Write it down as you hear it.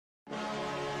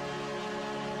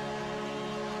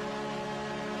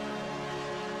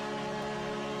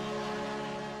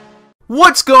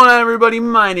What's going on, everybody?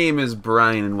 My name is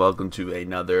Brian and welcome to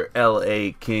another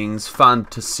LA Kings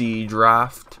Fantasy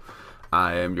Draft.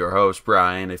 I am your host,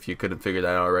 Brian, if you couldn't figure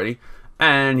that out already.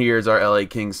 And here's our LA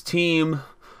Kings team.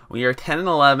 We are 10 and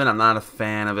 11. I'm not a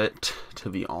fan of it, to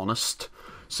be honest.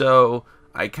 So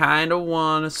I kind of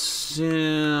want to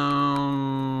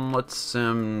sim. Let's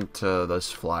sim to this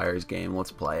Flyers game.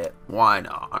 Let's play it. Why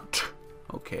not?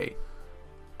 Okay.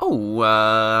 Oh,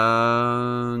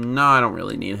 no, I don't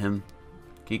really need him.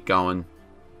 Keep going.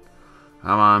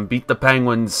 Come on, beat the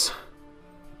Penguins.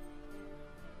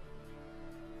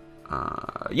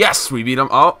 Yes, we beat them.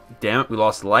 Oh, damn it, we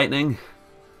lost the Lightning.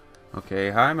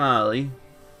 Okay, hi, Molly.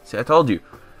 See, I told you.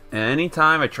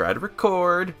 Anytime I try to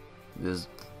record, this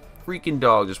freaking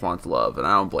dog just wants love, and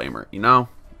I don't blame her. You know,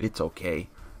 it's okay.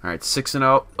 All right,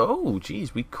 6-0. Oh,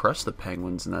 geez, we crushed the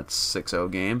Penguins in that 6-0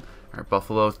 game. All right,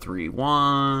 Buffalo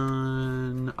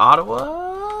 3-1.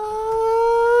 Ottawa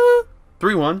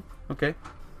 3-1. Okay.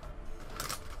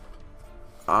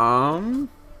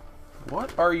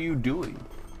 What are you doing?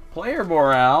 Player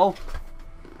morale.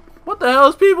 What the hell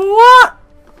is people want?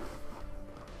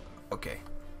 Okay.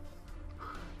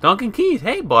 Duncan Keith,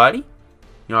 hey buddy.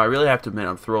 You know, I really have to admit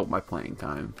I'm thrilled with my playing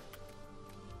time.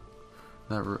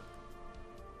 I'm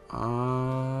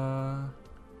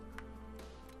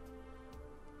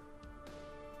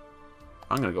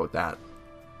gonna go with that.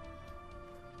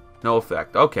 No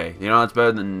effect. Okay, you know that's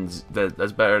better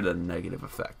than negative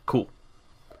effect. Cool.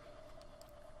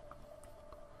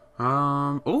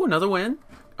 Ooh, another win.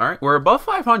 All right, we're above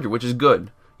 500, which is good.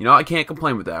 You know, I can't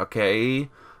complain with that. Okay,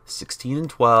 16 and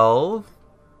 12.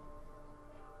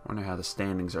 Wonder how the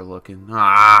standings are looking.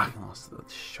 Ah, lost the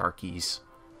Sharkies.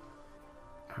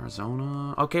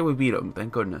 Arizona. Okay, we beat them.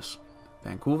 Thank goodness.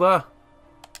 Vancouver.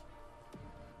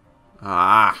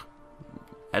 Ah.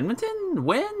 Edmonton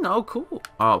win? Oh, cool.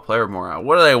 Oh, player morale.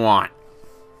 What do they want?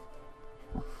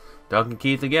 Duncan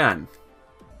Keith again.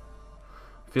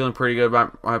 Feeling pretty good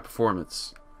about my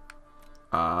performance.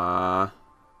 Can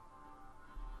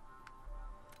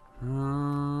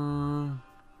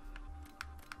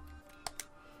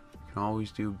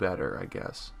always do better, I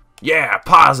guess. Yeah,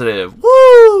 positive.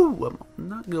 Woo! I'm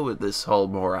not good with this whole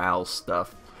morale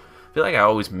stuff. I feel like I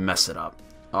always mess it up.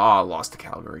 Oh, I lost to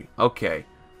Calgary. Okay.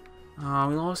 We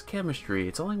lost chemistry.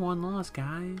 It's only one loss,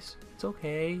 guys. It's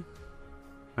okay.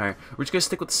 Alright, we're just going to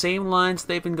stick with the same lines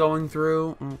they've been going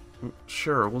through.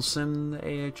 Sure, we'll sim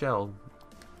the AHL.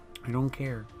 I don't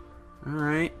care.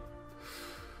 Alright.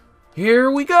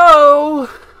 Here we go!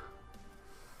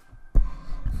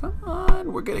 Come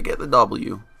on, we're going to get the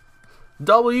W.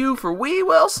 W for we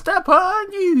will step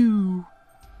on you.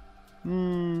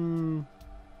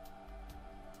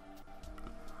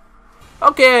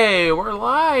 Okay, we're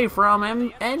live from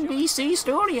NBC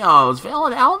Studios,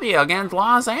 Philadelphia against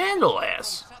Los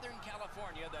Angeles.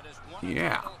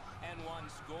 Yeah.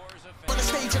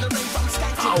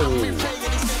 Oh.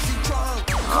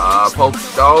 Poke.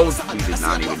 Oh, we did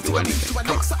not even do anything.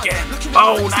 Come on, get it.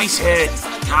 Oh, nice hit.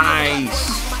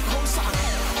 Nice.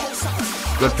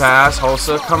 Good pass,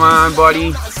 Hossa. Come on,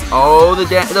 buddy. Oh, the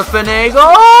finagle.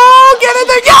 Oh, get it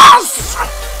there. Yes!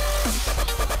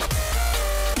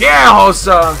 Yeah,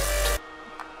 Hossa!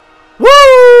 Woo!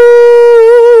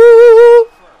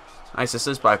 Nice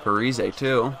assist by Parise,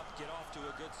 too.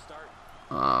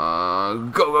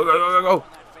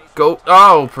 Go.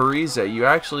 Oh, Parise, you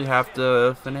actually have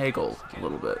to finagle a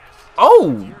little bit.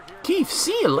 Oh! Keith,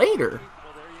 see you later.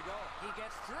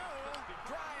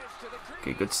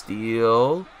 Okay, good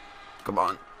steal. Come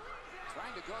on.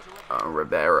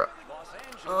 Rivera.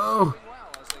 Oh.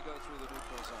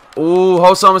 Ooh,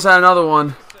 Hossa almost had another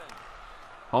one.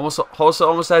 Hossa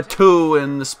almost had two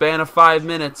in the span of 5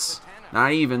 minutes.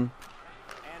 Not even.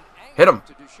 Hit him.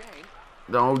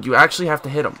 No, you actually have to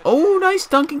hit him. Oh, nice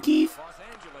Duncan Keith.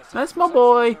 That's my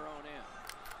boy.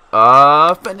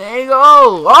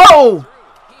 Finagle. Oh!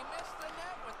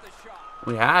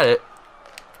 We had it.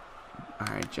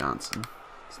 Alright, Johnson.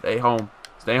 Stay home.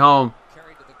 Stay home.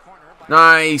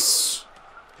 Nice.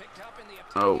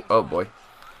 Oh boy.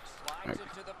 Right.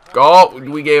 Go.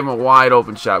 We gave him a wide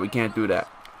open shot. We can't do that.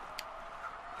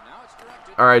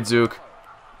 Alright, Zook.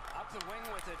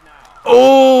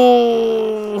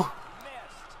 Oh!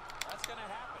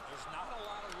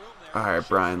 Alright,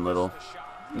 Brian Little.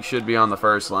 You should be on the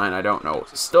first line. I don't know.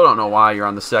 Still don't know why you're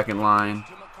on the second line.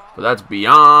 But that's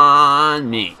beyond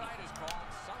me.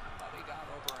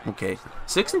 Okay.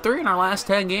 6-3 in our last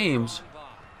 10 games.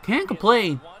 Can't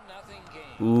complain.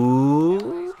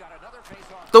 Ooh.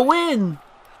 The win!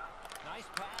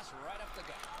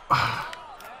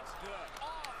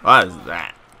 What is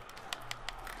that?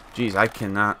 Jeez, I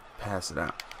cannot pass it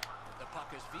out.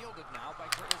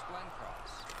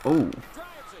 Oh,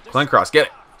 Glenn Cross, get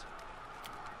it.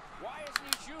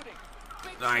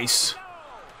 Nice.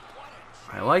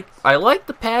 I like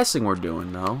the passing we're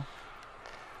doing though.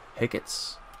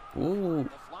 Hickets. Ooh,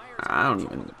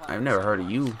 I've never heard of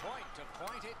you.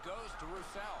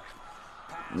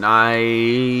 Nice,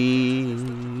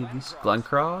 Glenn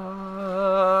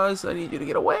Cross. I need you to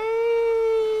get away.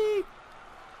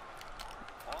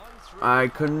 I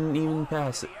couldn't even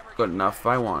pass it good enough if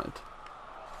I wanted.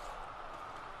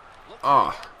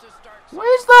 Oh,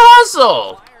 where's the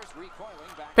hustle?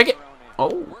 Pick it.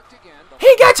 Oh,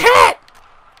 he gets hit.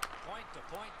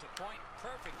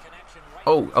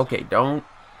 Oh, okay. Don't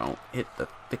hit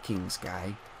the Kings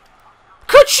guy.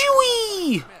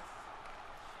 Ka-chewy!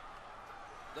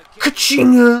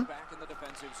 Ka-chinga!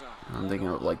 I'm thinking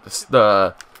of like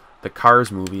the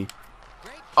Cars movie.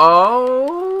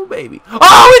 Oh baby!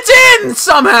 Oh, it's in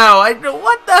somehow.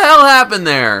 What the hell happened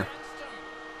there?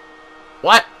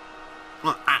 What?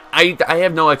 I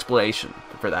have no explanation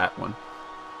for that one.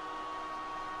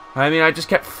 I mean, I just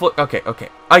kept okay.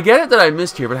 I get it that I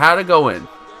missed here, but how'd it go in?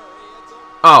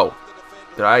 Oh,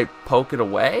 did I poke it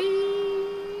away?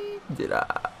 Did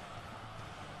I?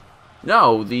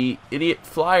 No, the idiot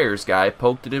Flyers guy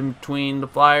poked it in between the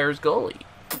Flyers goalie.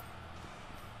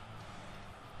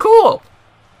 Cool.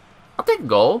 I'll take a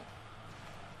goal.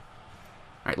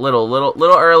 All right, little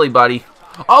early, buddy.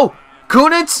 Oh,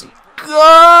 Kunitz,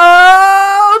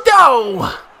 go!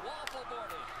 No!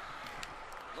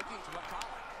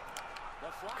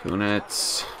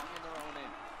 Kunitz.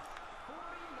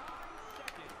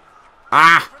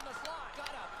 Ah!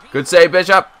 Good save,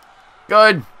 Bishop.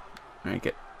 Good. All right,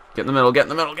 get in the middle. Get in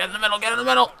the middle. Get in the middle. Get in the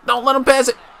middle. Don't let him pass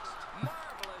it.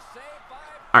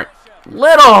 All right,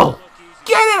 Little,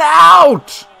 get it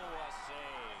out.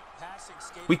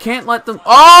 We can't let them.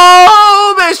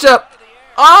 Oh, Bishop.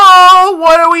 Oh,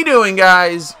 what are we doing,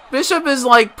 guys? Bishop is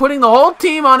like putting the whole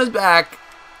team on his back,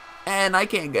 and I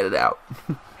can't get it out.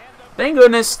 Thank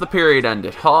goodness the period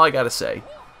ended. All I gotta say.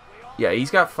 Yeah,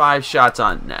 he's got 5 shots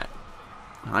on net.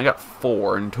 I got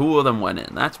 4, and 2 of them went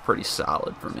in. That's pretty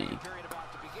solid for me.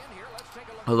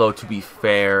 Although, to be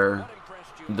fair,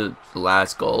 the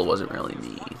last goal wasn't really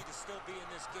me.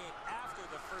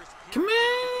 Come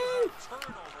in!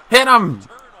 Hit him!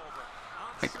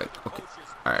 Okay.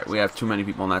 Alright, we have too many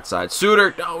people on that side.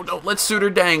 Suter! No, don't let Suter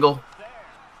dangle.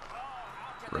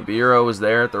 Ribeiro was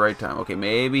there at the right time. Okay,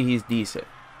 maybe he's decent.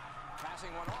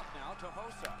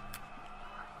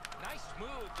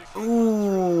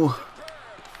 Ooh.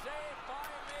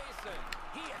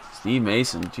 Steve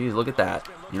Mason. Jeez, look at that.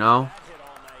 You know?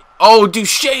 Oh,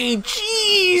 Duchesne.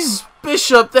 Jeez.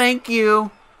 Bishop, thank you.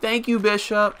 Thank you,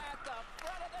 Bishop.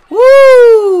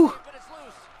 Woo!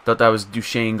 Thought that was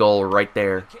Duchesne goal right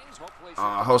there.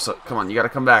 Hossa, come on. You got to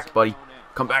come back, buddy.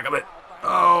 Come back a bit.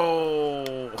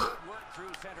 Oh.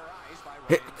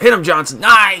 Hit him, Johnson.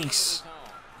 Nice.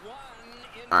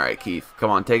 All right, Keith.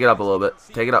 Come on. Take it up a little bit.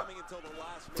 Take it up.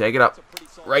 Take it up.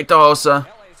 Right to Hossa.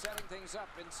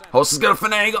 Hossa's going to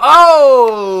finagle.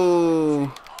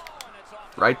 Oh!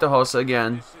 Right to Hossa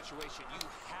again.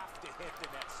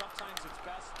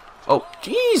 Oh,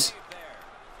 jeez.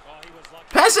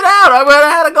 Pass it out. I would have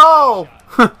had a goal.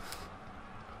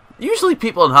 Usually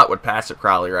people in Hut would pass it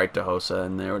Crowley right to Hossa,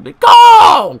 and there would be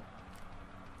goal!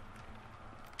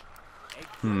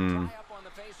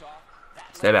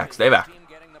 Stay back. Stay back.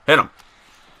 Hit him.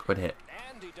 Good hit.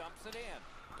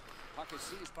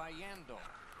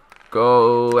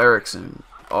 Go, Erickson.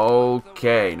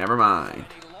 Okay, never mind.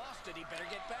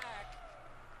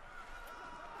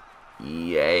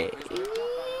 Yay.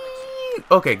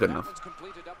 Okay, good enough.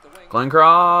 Glenn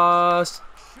Cross.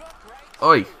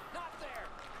 Oi.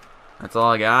 That's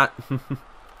all I got.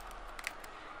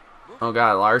 Oh,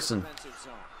 God, Larson.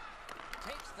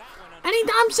 I need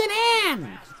Thompson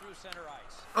in.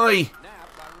 Oi.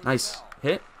 Nice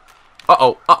hit.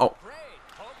 Uh-oh. Uh-oh.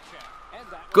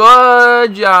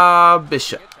 Good job,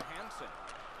 Bishop.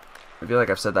 I feel like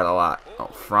I've said that a lot.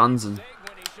 Oh, Franzen.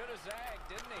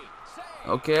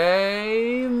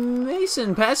 Okay,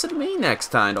 Mason, pass it to me next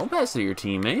time. Don't pass it to your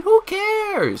teammate. Who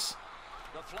cares?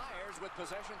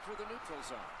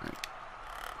 Right.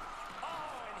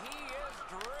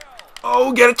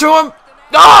 Oh, get it to him.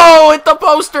 Oh, hit the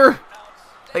poster.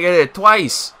 I got hit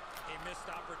twice.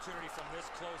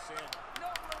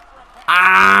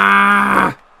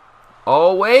 Ah.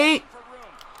 Oh, wait.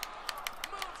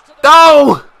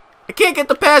 No! I can't get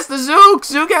the pass to Zook.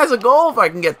 Zook has a goal if I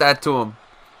can get that to him.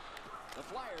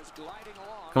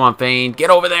 Come on, Fane. Get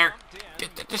over there.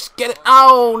 Just get it.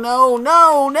 Oh,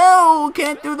 no.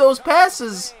 Can't do those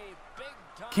passes.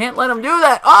 Can't let him do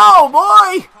that. Oh,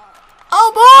 boy.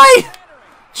 Oh, boy.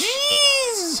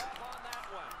 Jeez!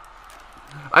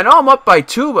 I know I'm up by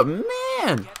 2, but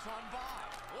man,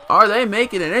 are they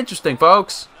making it interesting,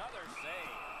 folks?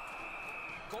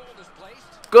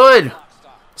 Good.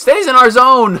 Stays in our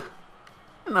zone. I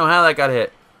don't know how that got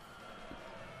hit.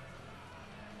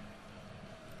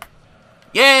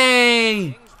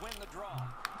 Yay!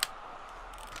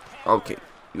 Okay.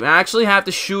 You actually have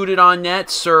to shoot it on net,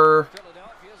 sir.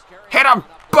 Hit him!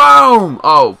 Boom!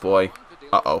 Oh, boy.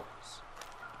 Uh-oh.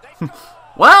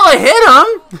 Well, I hit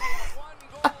him!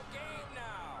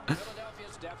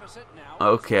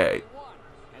 Okay.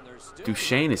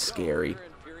 Duchesne is scary.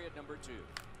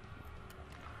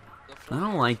 I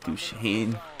don't like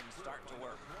Duchesne.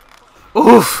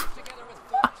 Oof!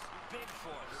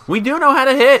 We do know how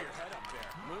to hit.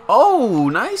 Oh,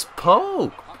 nice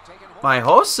poke. My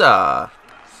Hossa.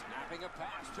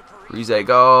 Rize,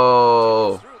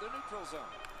 go.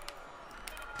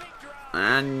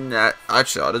 And that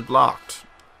shot is blocked.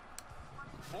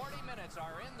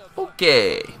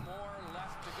 Okay.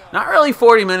 Not really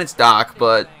 40 minutes, Doc,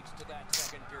 but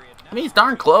I mean, it's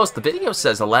darn close. The video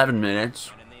says 11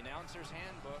 minutes.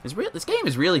 This game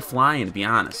is really flying, to be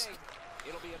honest.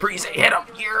 Priest, hit him!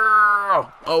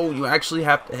 Yeah! Oh, you actually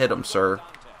have to hit him, sir.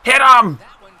 Hit him!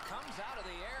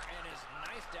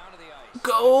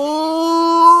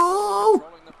 Go!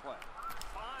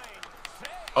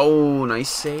 Oh, nice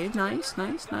save. Nice,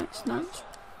 nice, nice, nice.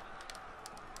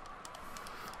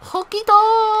 Hooky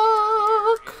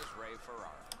dog!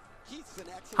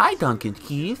 Hi, Duncan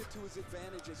Keith.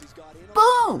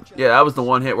 Boom! Yeah, that was the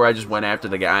one hit where I just went after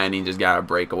the guy and he just got a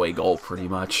breakaway goal pretty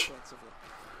much.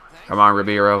 Come on,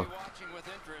 Ribeiro.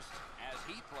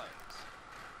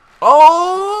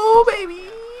 Oh, baby!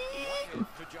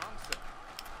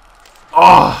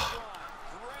 Oh!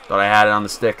 Thought I had it on the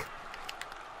stick.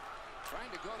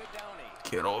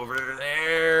 Get over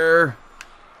there.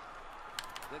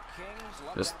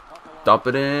 Just dump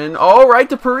it in. Oh, right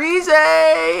to Parise!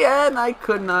 And I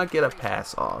could not get a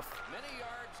pass off.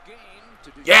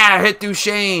 Yeah, hit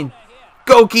Duchesne.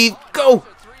 Go, Keith, go!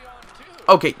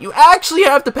 Okay, you actually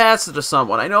have to pass it to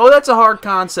someone. I know that's a hard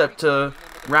concept to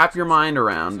wrap your mind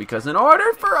around, because in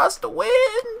order for us to win,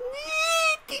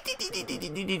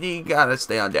 gotta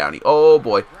stay on Downey. Oh,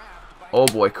 boy. Oh,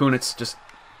 boy, Kunitz just...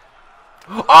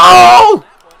 Oh!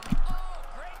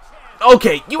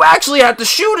 Okay, you actually have to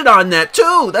shoot it on net,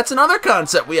 too. That's another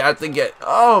concept we have to get.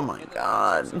 Oh, my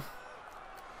God.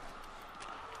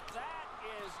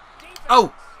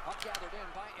 Oh!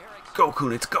 Go,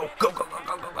 Kunitz. Go, go, go, go,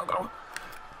 go, go, go, go.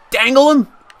 Dangle him.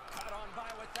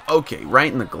 Okay,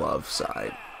 right in the glove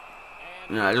side.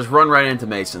 Yeah, just run right into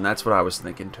Mason. That's what I was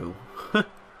thinking, too.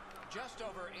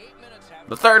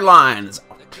 The third line is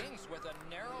out.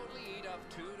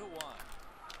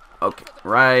 Okay,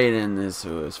 right in this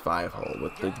 5-hole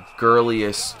with the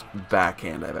girliest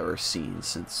backhand I've ever seen,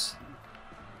 since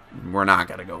we're not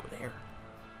going to go there.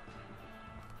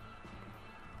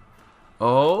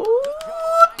 Oh!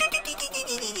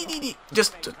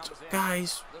 Just,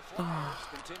 guys. Oh,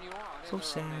 so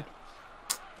sad.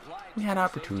 We had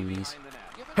opportunities.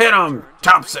 Hit him,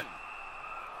 Thompson!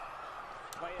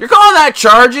 You're calling that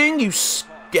charging, you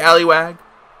scallywag?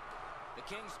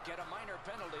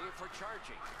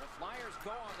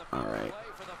 Alright.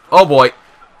 Oh boy.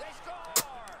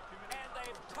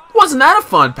 Wasn't that a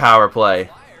fun power play?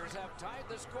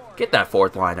 Get that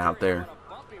fourth line out there.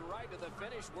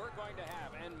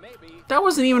 That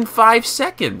wasn't even 5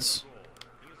 seconds.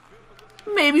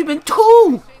 Maybe even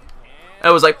 2. It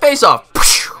was like face off.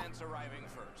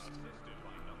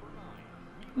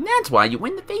 And that's why you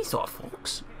win the face off,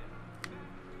 folks.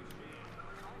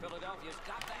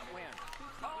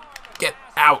 Get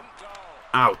out.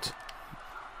 Out.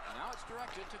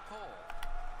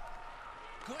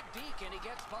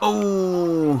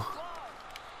 Oh.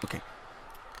 Okay.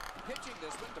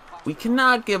 We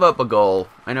cannot give up a goal.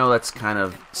 I know that's kind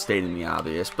of stating the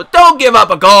obvious, but don't give up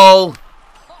a goal.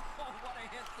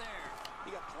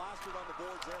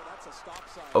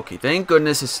 Okay, thank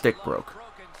goodness his stick broke.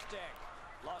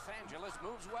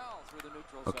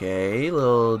 Okay,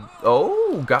 little...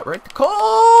 Oh, got right to Cole.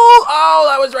 Oh,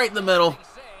 that was right in the middle.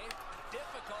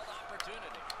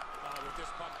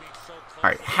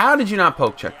 Alright, how did you not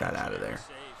poke check that out of there?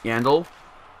 Yandel?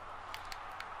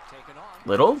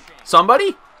 Little?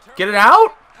 Somebody? Get it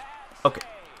out? Okay.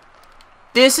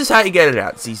 This is how you get it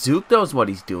out. See, Zook knows what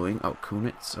he's doing. Oh,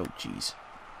 Kunitz. Oh, jeez.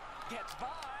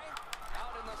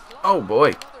 Oh,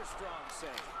 boy.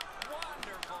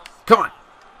 Come on.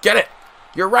 Get it.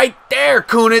 You're right there,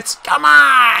 Kunitz. Come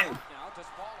on.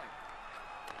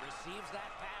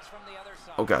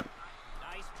 Oh, God.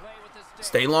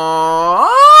 Stay long.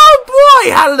 Oh,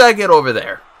 boy. How did I get over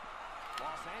there? Los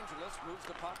Angeles moves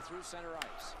the puck through center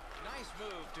ice. Nice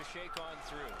move to shake on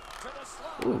through. To the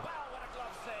slot. Ooh. Wow, what a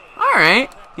glove save. All right.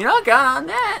 You know, got on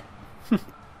that.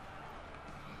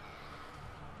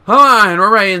 Come on.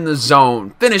 We're right in the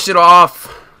zone. Finish it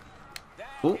off.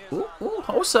 Ooh, ooh, ooh.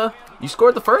 Hossa. You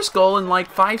scored the first goal in like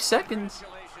 5 seconds.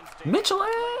 Mitchell,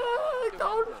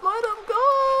 don't let him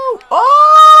go.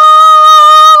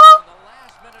 Oh!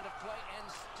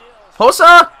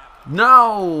 Hossa!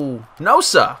 No. No,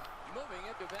 sir.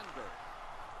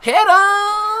 Hit him!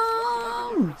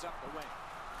 I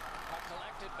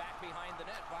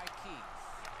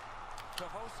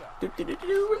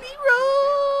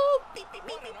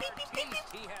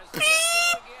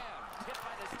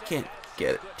can't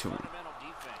get it to him.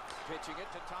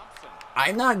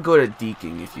 I'm not good at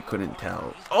deking, if you couldn't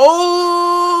tell.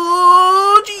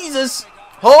 Oh, Jesus!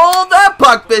 Hold that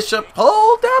puck, Bishop!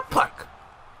 Hold that puck!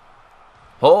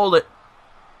 Hold it.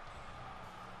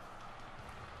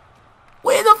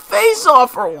 Win a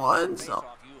face-off for once!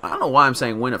 I don't know why I'm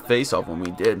saying win a face-off when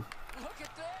we did.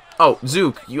 Oh,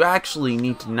 Zook, you actually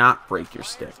need to not break your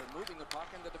stick.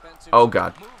 Oh,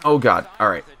 God. Oh, God.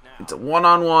 Alright. It's a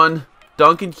one-on-one.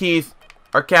 Duncan Keith,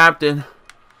 our captain.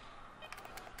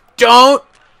 Don't!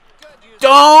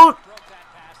 Oh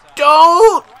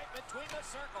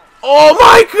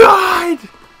my God!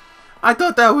 I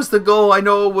thought that was the goal. I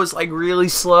know it was like really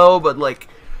slow, but like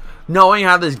knowing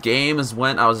how this game has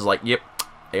went, I was like, yep,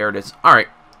 there it is. All right,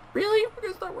 really? We're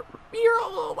gonna start with Ramiro.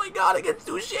 Oh my God, against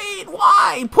Duchesne.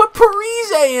 Why? Put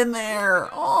Parise in there.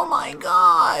 Oh my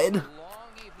God.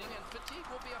 Long evening and fatigue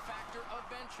will be a factor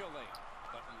eventually,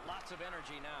 but lots of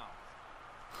energy now.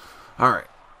 All right.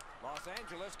 Los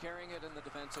Angeles carrying it in the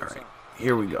defensive All right. zone.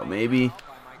 Here we go. Maybe.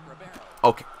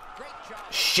 Okay.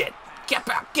 Shit. Get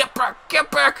back. Get back. Get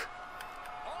back.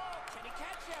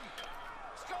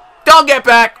 Don't get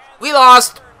back. We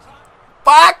lost.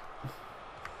 Fuck.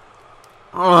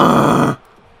 Well,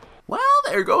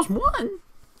 there goes one.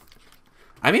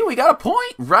 I mean, we got a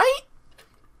point, right?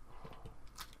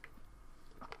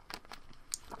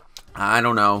 I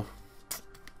don't know.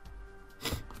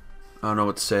 I don't know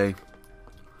what to say.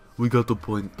 We got the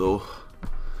point, though.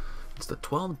 It's the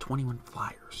 12-21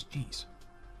 Flyers. Jeez.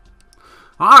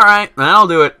 Alright, that'll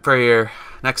do it for here.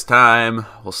 Next time,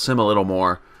 we'll sim a little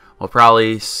more. We'll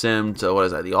probably sim to, what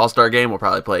is that, the All-Star game? We'll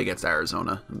probably play against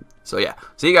Arizona. So, yeah.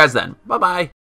 See you guys then. Bye-bye.